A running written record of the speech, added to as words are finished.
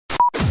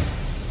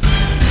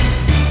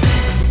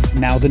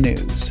Now the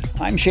news.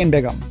 I'm Shane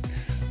Bigham.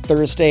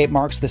 Thursday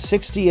marks the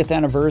 60th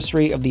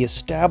anniversary of the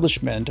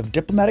establishment of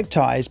diplomatic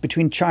ties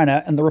between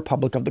China and the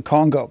Republic of the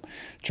Congo.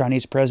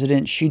 Chinese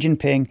President Xi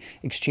Jinping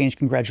exchanged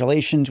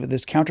congratulations with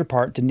his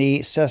counterpart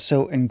Denis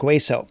Sassou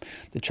Nguesso.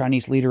 The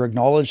Chinese leader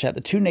acknowledged that the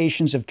two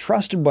nations have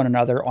trusted one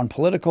another on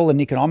political and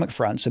economic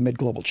fronts amid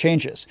global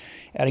changes,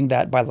 adding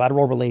that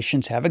bilateral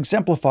relations have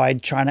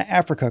exemplified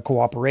China-Africa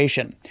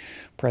cooperation.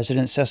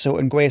 President Sassou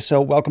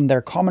Nguesso welcomed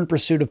their common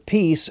pursuit of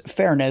peace,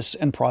 fairness,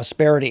 and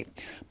prosperity.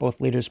 Both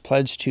leaders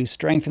pledged to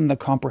strengthen the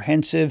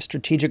comprehensive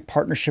strategic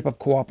partnership of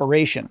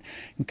cooperation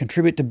and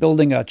contribute to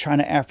building a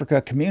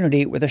China-Africa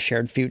community with a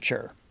shared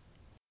future.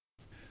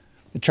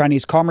 The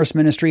Chinese Commerce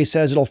Ministry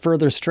says it'll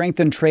further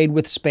strengthen trade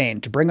with Spain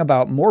to bring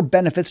about more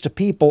benefits to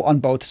people on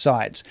both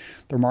sides.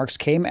 The remarks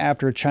came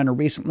after China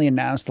recently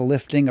announced the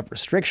lifting of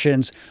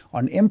restrictions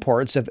on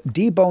imports of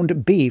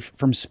deboned beef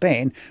from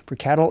Spain for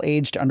cattle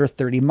aged under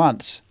 30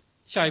 months.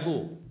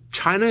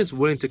 China is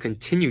willing to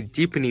continue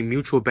deepening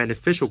mutual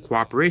beneficial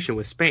cooperation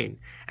with Spain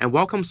and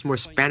welcomes more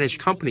Spanish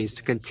companies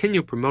to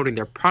continue promoting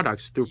their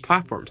products through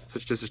platforms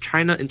such as the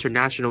China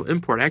International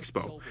Import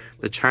Expo,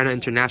 the China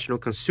International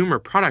Consumer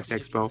Products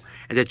Expo,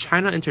 and the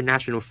China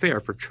International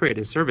Fair for Trade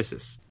and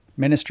Services.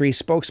 Ministry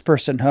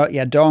spokesperson He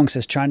Yadong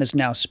says China is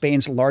now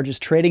Spain's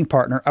largest trading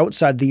partner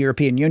outside the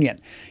European Union.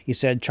 He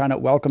said China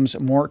welcomes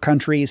more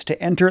countries to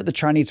enter the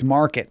Chinese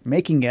market,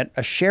 making it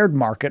a shared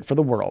market for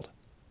the world.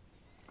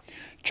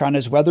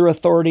 China's weather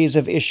authorities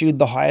have issued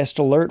the highest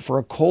alert for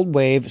a cold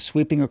wave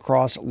sweeping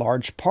across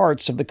large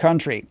parts of the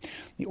country.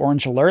 The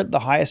orange alert, the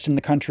highest in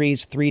the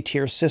country's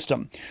three-tier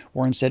system,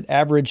 warns that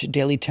average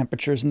daily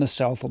temperatures in the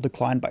south will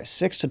decline by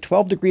 6 to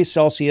 12 degrees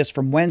Celsius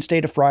from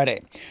Wednesday to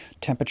Friday.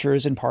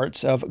 Temperatures in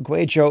parts of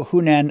Queqiao,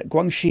 Hainan,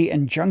 Guangxi,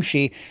 and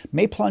Jiangxi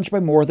may plunge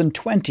by more than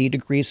 20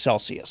 degrees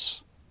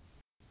Celsius.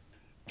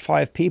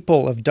 5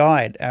 people have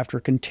died after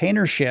a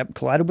container ship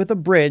collided with a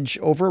bridge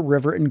over a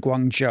river in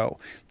Guangzhou.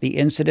 The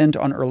incident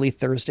on early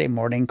Thursday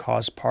morning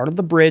caused part of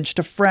the bridge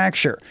to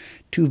fracture.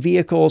 2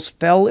 vehicles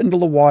fell into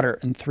the water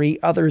and 3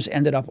 others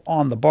ended up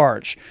on the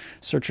barge.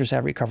 Searchers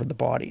have recovered the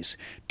bodies.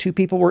 2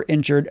 people were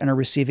injured and are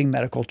receiving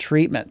medical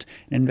treatment.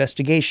 An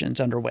investigation is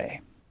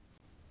underway.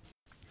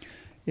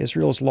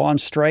 Israel's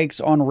launched strikes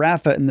on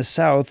Rafah in the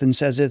south and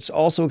says it's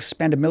also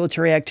expanded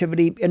military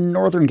activity in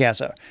northern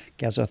Gaza.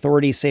 Gaza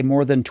authorities say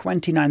more than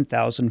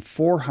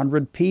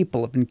 29,400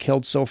 people have been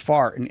killed so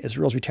far in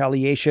Israel's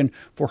retaliation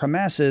for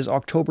Hamas's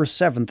October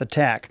 7th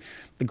attack.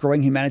 The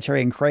growing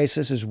humanitarian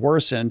crisis has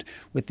worsened,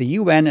 with the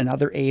UN and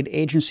other aid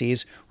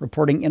agencies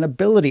reporting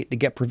inability to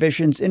get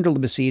provisions into the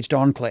besieged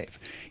enclave.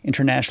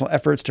 International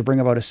efforts to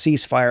bring about a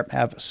ceasefire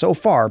have so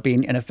far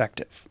been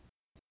ineffective.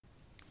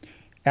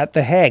 At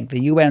The Hague,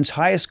 the UN's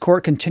highest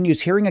court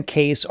continues hearing a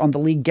case on the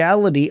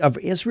legality of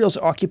Israel's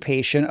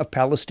occupation of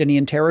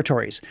Palestinian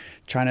territories.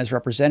 China's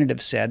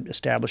representative said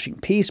establishing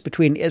peace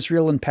between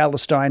Israel and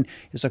Palestine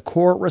is a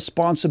core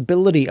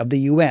responsibility of the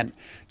UN.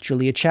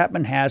 Julia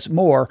Chapman has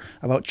more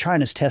about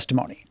China's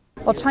testimony.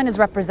 Well, China's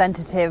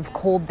representative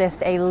called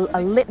this a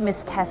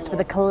litmus test for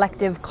the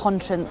collective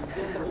conscience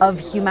of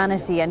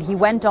humanity, and he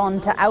went on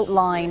to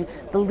outline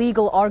the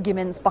legal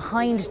arguments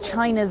behind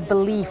China's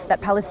belief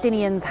that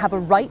Palestinians have a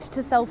right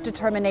to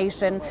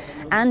self-determination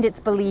and its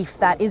belief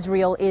that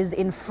Israel is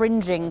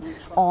infringing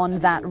on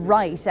that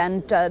right.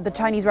 And the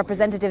Chinese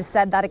representative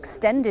said that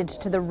extended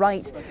to the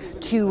right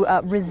to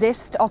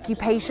resist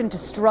occupation, to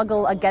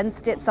struggle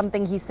against it,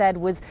 something he said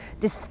was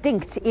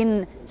distinct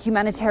in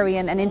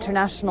humanitarian and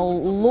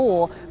international law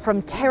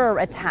from terror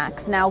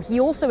attacks. Now, he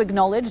also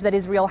acknowledged that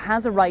Israel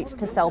has a right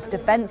to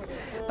self-defense,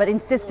 but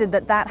insisted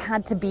that that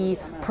had to be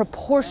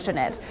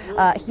proportionate.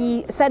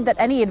 He said that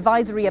any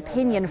advisory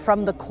opinion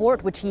from the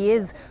court, which he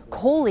is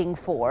calling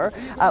for,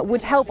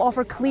 would help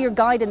offer clear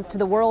guidance to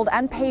the world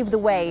and pave the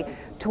way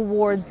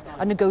towards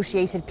a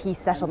negotiated peace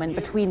settlement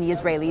between the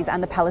Israelis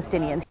and the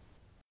Palestinians.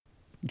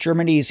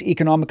 Germany's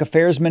Economic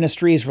Affairs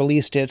Ministry has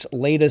released its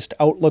latest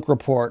outlook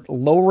report,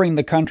 lowering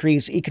the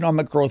country's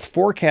economic growth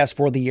forecast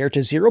for the year to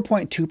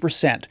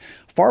 0.2%,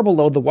 far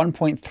below the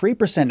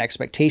 1.3%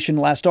 expectation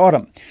last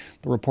autumn.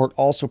 The report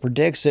also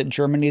predicts that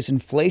Germany's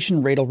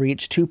inflation rate will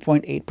reach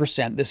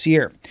 2.8% this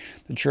year.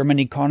 The German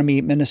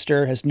economy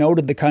minister has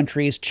noted the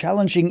country's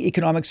challenging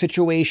economic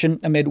situation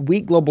amid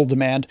weak global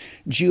demand,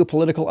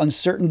 geopolitical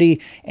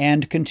uncertainty,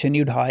 and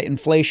continued high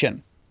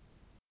inflation.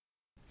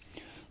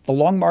 The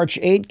Long March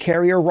 8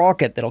 carrier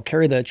rocket that'll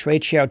carry the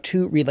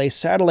Queqiao-2 relay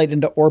satellite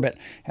into orbit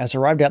has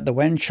arrived at the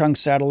Wenchang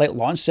Satellite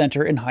Launch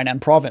Center in Hainan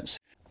Province.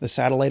 The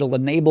satellite will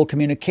enable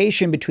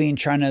communication between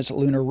China's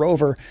lunar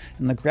rover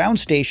and the ground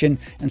station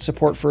and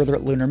support further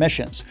lunar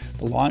missions.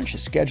 The launch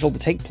is scheduled to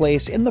take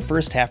place in the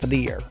first half of the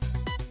year.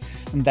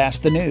 And that's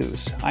the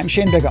news. I'm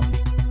Shane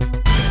Bigham.